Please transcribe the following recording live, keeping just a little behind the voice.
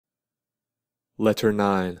Letter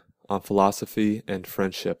 9, on Philosophy and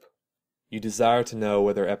Friendship. You desire to know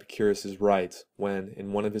whether Epicurus is right, when,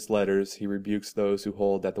 in one of his letters, he rebukes those who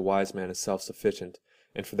hold that the wise man is self-sufficient,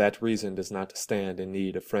 and for that reason does not stand in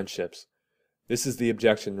need of friendships. This is the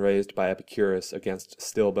objection raised by Epicurus against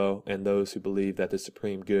Stilbo and those who believe that the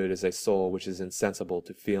supreme good is a soul which is insensible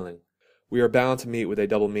to feeling. We are bound to meet with a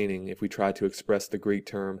double meaning if we try to express the Greek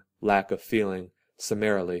term lack of feeling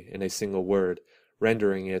summarily in a single word,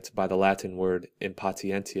 rendering it by the Latin word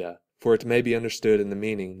impatientia, for it may be understood in the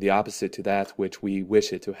meaning the opposite to that which we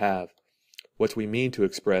wish it to have. What we mean to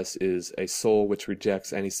express is a soul which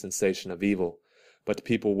rejects any sensation of evil, but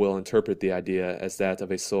people will interpret the idea as that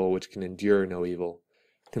of a soul which can endure no evil.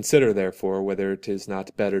 Consider, therefore, whether it is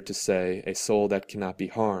not better to say a soul that cannot be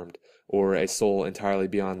harmed, or a soul entirely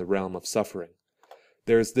beyond the realm of suffering.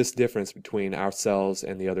 There is this difference between ourselves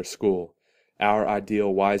and the other school. Our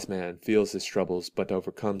ideal wise man feels his troubles but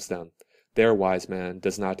overcomes them. Their wise man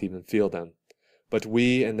does not even feel them. But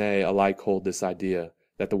we and they alike hold this idea,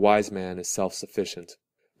 that the wise man is self-sufficient.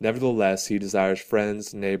 Nevertheless, he desires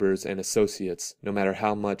friends, neighbours, and associates, no matter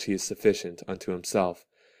how much he is sufficient unto himself.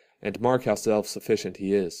 And mark how self-sufficient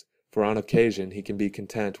he is, for on occasion he can be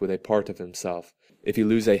content with a part of himself. If he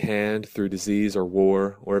lose a hand through disease or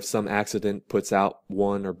war, or if some accident puts out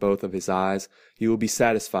one or both of his eyes, he will be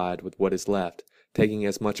satisfied with what is left, taking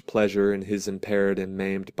as much pleasure in his impaired and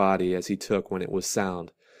maimed body as he took when it was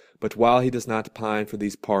sound. But while he does not pine for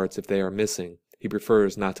these parts if they are missing, he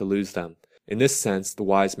prefers not to lose them. In this sense the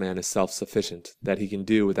wise man is self-sufficient, that he can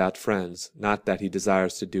do without friends, not that he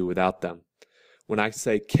desires to do without them. When I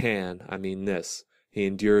say can, I mean this: he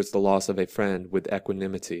endures the loss of a friend with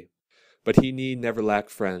equanimity. But he need never lack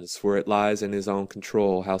friends, for it lies in his own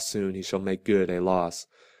control how soon he shall make good a loss.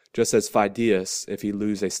 Just as Phidias, if he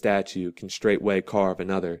lose a statue, can straightway carve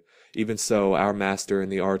another, even so our master in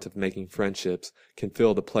the art of making friendships can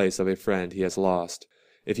fill the place of a friend he has lost.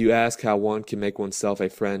 If you ask how one can make oneself a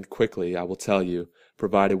friend quickly, I will tell you,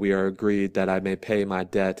 provided we are agreed that I may pay my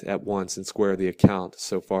debt at once and square the account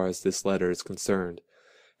so far as this letter is concerned.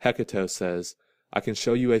 Hecato says, I can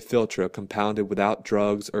show you a philtre compounded without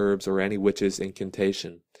drugs, herbs, or any witch's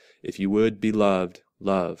incantation. If you would be loved,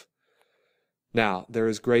 love. Now, there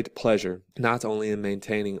is great pleasure, not only in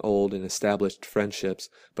maintaining old and established friendships,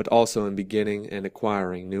 but also in beginning and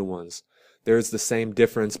acquiring new ones. There is the same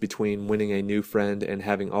difference between winning a new friend and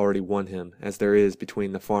having already won him, as there is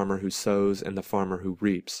between the farmer who sows and the farmer who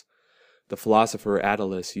reaps. The philosopher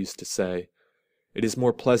Attalus used to say, It is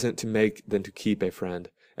more pleasant to make than to keep a friend,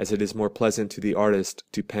 as it is more pleasant to the artist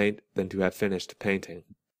to paint than to have finished painting.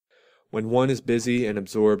 When one is busy and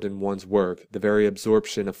absorbed in one's work, the very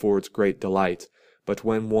absorption affords great delight, but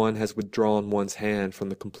when one has withdrawn one's hand from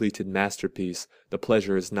the completed masterpiece, the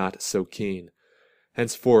pleasure is not so keen.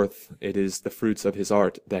 Henceforth it is the fruits of his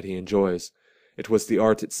art that he enjoys. It was the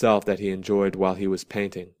art itself that he enjoyed while he was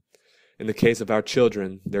painting. In the case of our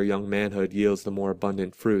children, their young manhood yields the more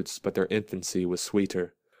abundant fruits, but their infancy was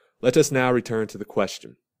sweeter. Let us now return to the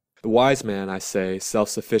question. The wise man, I say,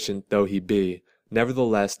 self-sufficient though he be,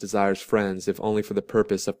 nevertheless desires friends if only for the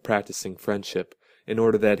purpose of practising friendship, in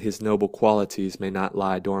order that his noble qualities may not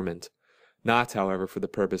lie dormant. Not, however, for the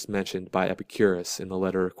purpose mentioned by Epicurus in the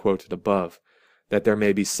letter quoted above, that there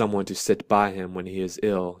may be someone to sit by him when he is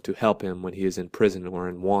ill, to help him when he is in prison or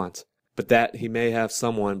in want, but that he may have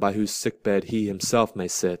someone by whose sickbed he himself may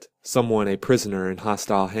sit, someone a prisoner in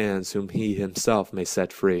hostile hands whom he himself may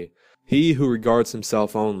set free. He who regards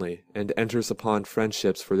himself only, and enters upon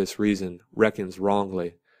friendships for this reason, reckons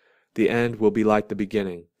wrongly. The end will be like the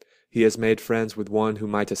beginning. He has made friends with one who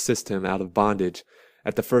might assist him out of bondage.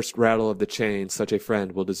 At the first rattle of the chain such a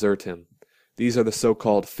friend will desert him. These are the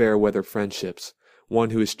so-called fair-weather friendships. One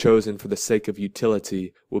who is chosen for the sake of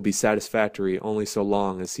utility will be satisfactory only so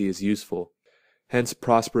long as he is useful. Hence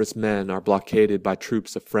prosperous men are blockaded by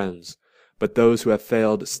troops of friends, but those who have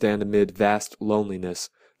failed stand amid vast loneliness,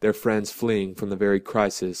 their friends fleeing from the very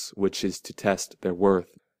crisis which is to test their worth.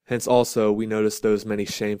 Hence also we notice those many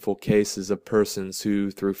shameful cases of persons who,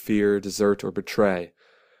 through fear, desert or betray.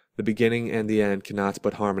 The beginning and the end cannot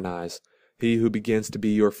but harmonize. He who begins to be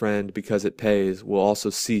your friend because it pays will also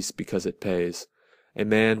cease because it pays. A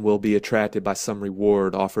man will be attracted by some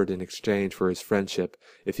reward offered in exchange for his friendship,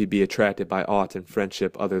 if he be attracted by aught in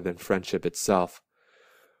friendship other than friendship itself.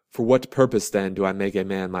 For what purpose then do I make a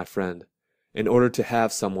man my friend? In order to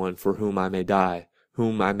have someone for whom I may die,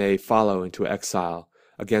 whom I may follow into exile,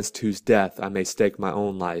 against whose death I may stake my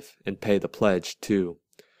own life, and pay the pledge too.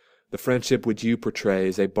 The friendship which you portray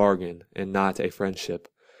is a bargain, and not a friendship.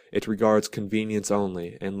 It regards convenience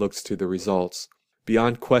only, and looks to the results.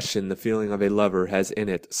 Beyond question, the feeling of a lover has in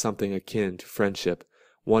it something akin to friendship.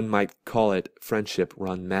 One might call it friendship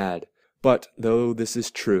run mad. But, though this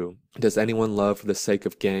is true, does anyone love for the sake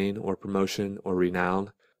of gain, or promotion, or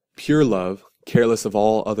renown? Pure love, careless of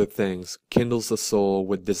all other things, kindles the soul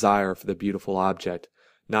with desire for the beautiful object,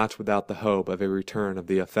 not without the hope of a return of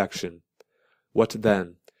the affection. What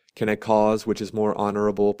then? Can a cause which is more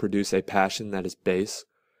honorable produce a passion that is base?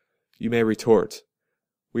 You may retort,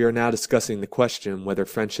 we are now discussing the question whether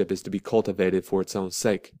friendship is to be cultivated for its own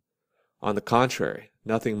sake. On the contrary,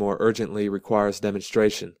 nothing more urgently requires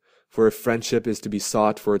demonstration, for if friendship is to be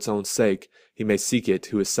sought for its own sake, he may seek it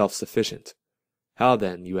who is self-sufficient. How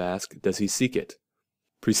then, you ask, does he seek it?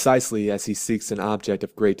 Precisely as he seeks an object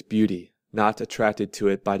of great beauty, not attracted to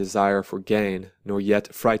it by desire for gain, nor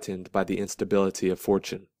yet frightened by the instability of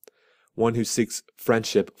fortune. One who seeks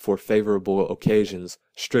friendship for favorable occasions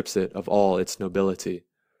strips it of all its nobility.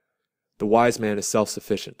 The wise man is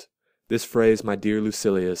self-sufficient. This phrase, my dear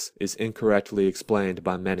Lucilius, is incorrectly explained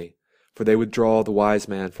by many, for they withdraw the wise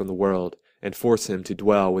man from the world, and force him to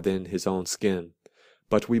dwell within his own skin.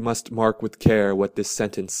 But we must mark with care what this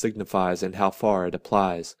sentence signifies and how far it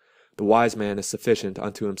applies. The wise man is sufficient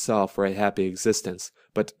unto himself for a happy existence,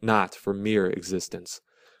 but not for mere existence.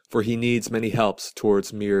 For he needs many helps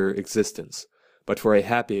towards mere existence. But for a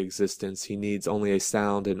happy existence he needs only a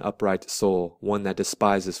sound and upright soul, one that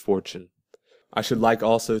despises fortune. I should like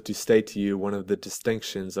also to state to you one of the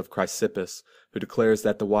distinctions of Chrysippus, who declares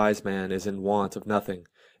that the wise man is in want of nothing,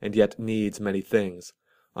 and yet needs many things.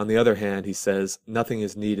 On the other hand, he says, nothing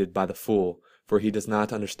is needed by the fool, for he does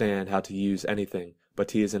not understand how to use anything,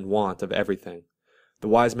 but he is in want of everything. The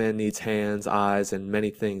wise man needs hands, eyes, and many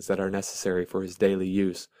things that are necessary for his daily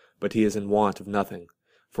use, but he is in want of nothing,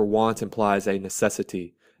 for want implies a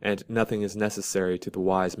necessity, and nothing is necessary to the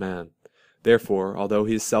wise man. Therefore, although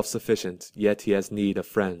he is self-sufficient, yet he has need of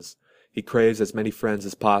friends. He craves as many friends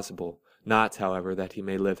as possible, not, however, that he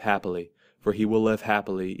may live happily, for he will live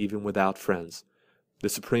happily even without friends. The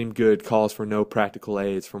supreme good calls for no practical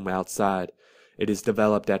aids from outside. It is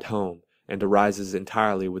developed at home, and arises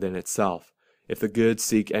entirely within itself. If the good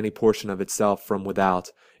seek any portion of itself from without,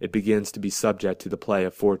 it begins to be subject to the play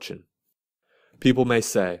of fortune. People may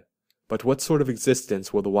say, but what sort of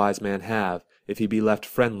existence will the wise man have, if he be left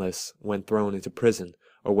friendless when thrown into prison,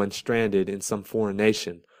 or when stranded in some foreign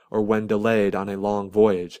nation, or when delayed on a long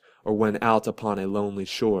voyage, or when out upon a lonely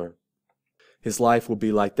shore? His life will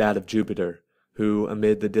be like that of Jupiter, who,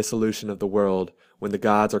 amid the dissolution of the world, when the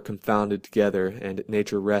gods are confounded together, and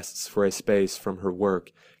nature rests for a space from her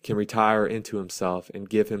work, can retire into himself, and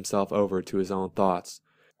give himself over to his own thoughts.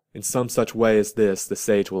 In some such way as this the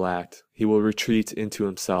sage will act. He will retreat into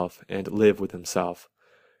himself, and live with himself.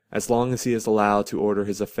 As long as he is allowed to order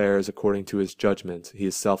his affairs according to his judgment, he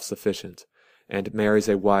is self-sufficient, and marries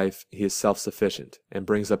a wife, he is self-sufficient, and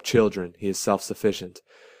brings up children, he is self-sufficient,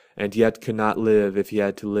 and yet could not live if he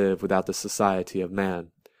had to live without the society of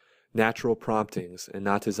man. Natural promptings, and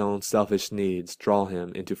not his own selfish needs, draw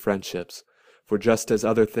him into friendships, for just as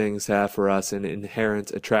other things have for us an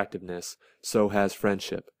inherent attractiveness, so has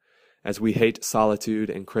friendship. As we hate solitude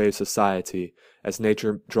and crave society, as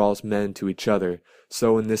nature draws men to each other,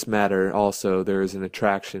 so in this matter also there is an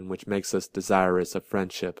attraction which makes us desirous of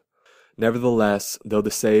friendship. Nevertheless, though the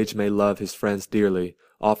sage may love his friends dearly,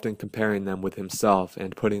 often comparing them with himself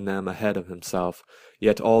and putting them ahead of himself,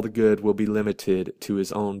 yet all the good will be limited to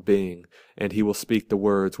his own being, and he will speak the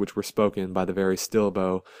words which were spoken by the very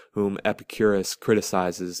Stilbo whom Epicurus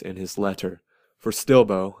criticizes in his letter. For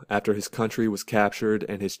Stilbo, after his country was captured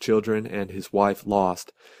and his children and his wife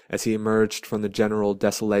lost, as he emerged from the general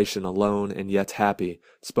desolation alone and yet happy,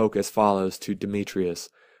 spoke as follows to Demetrius,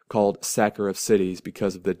 called sacker of cities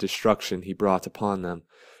because of the destruction he brought upon them,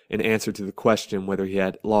 in answer to the question whether he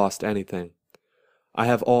had lost anything. I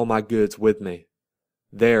have all my goods with me.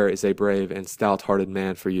 There is a brave and stout-hearted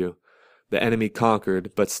man for you. The enemy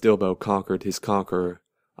conquered, but Stilbo conquered his conqueror.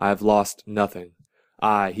 I have lost nothing.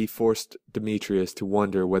 Aye, he forced Demetrius to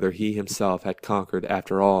wonder whether he himself had conquered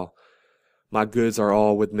after all. My goods are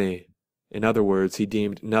all with me. In other words, he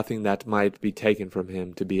deemed nothing that might be taken from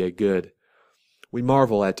him to be a good. We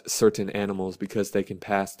marvel at certain animals because they can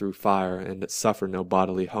pass through fire and suffer no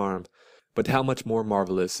bodily harm, but how much more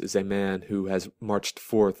marvelous is a man who has marched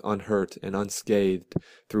forth unhurt and unscathed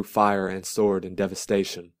through fire and sword and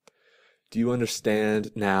devastation. Do you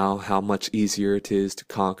understand now how much easier it is to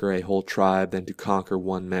conquer a whole tribe than to conquer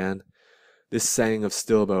one man? This saying of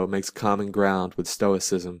Stilbo makes common ground with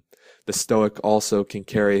Stoicism. The Stoic also can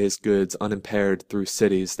carry his goods unimpaired through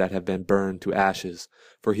cities that have been burned to ashes,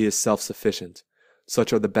 for he is self-sufficient.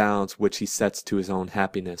 Such are the bounds which he sets to his own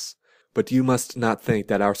happiness. But you must not think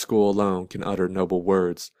that our school alone can utter noble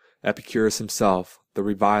words. Epicurus himself, the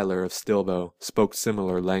reviler of Stilbo, spoke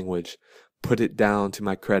similar language. Put it down to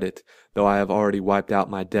my credit, though I have already wiped out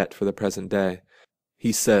my debt for the present day.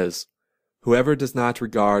 He says, "Whoever does not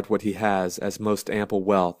regard what he has as most ample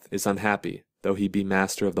wealth is unhappy, though he be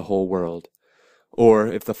master of the whole world." Or,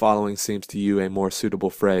 if the following seems to you a more suitable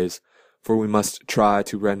phrase, for we must try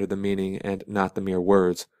to render the meaning and not the mere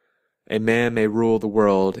words, "A man may rule the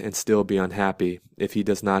world and still be unhappy, if he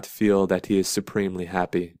does not feel that he is supremely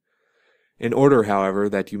happy." In order, however,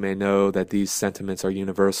 that you may know that these sentiments are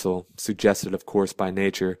universal, suggested of course by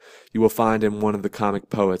nature, you will find in one of the comic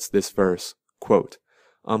poets this verse, quote,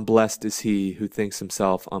 "Unblessed is he who thinks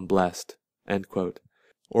himself unblessed." End quote.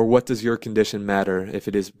 Or what does your condition matter if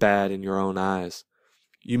it is bad in your own eyes?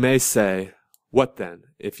 You may say, "What then,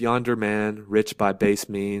 if yonder man, rich by base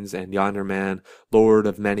means, and yonder man, lord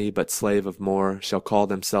of many but slave of more, shall call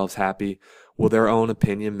themselves happy, will their own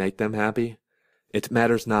opinion make them happy? It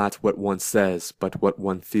matters not what one says, but what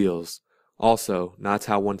one feels. Also, not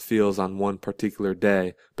how one feels on one particular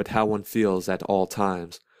day, but how one feels at all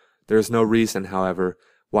times. There is no reason, however,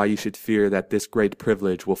 why you should fear that this great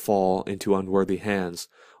privilege will fall into unworthy hands.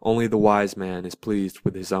 Only the wise man is pleased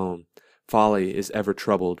with his own. Folly is ever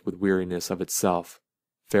troubled with weariness of itself.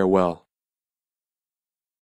 Farewell.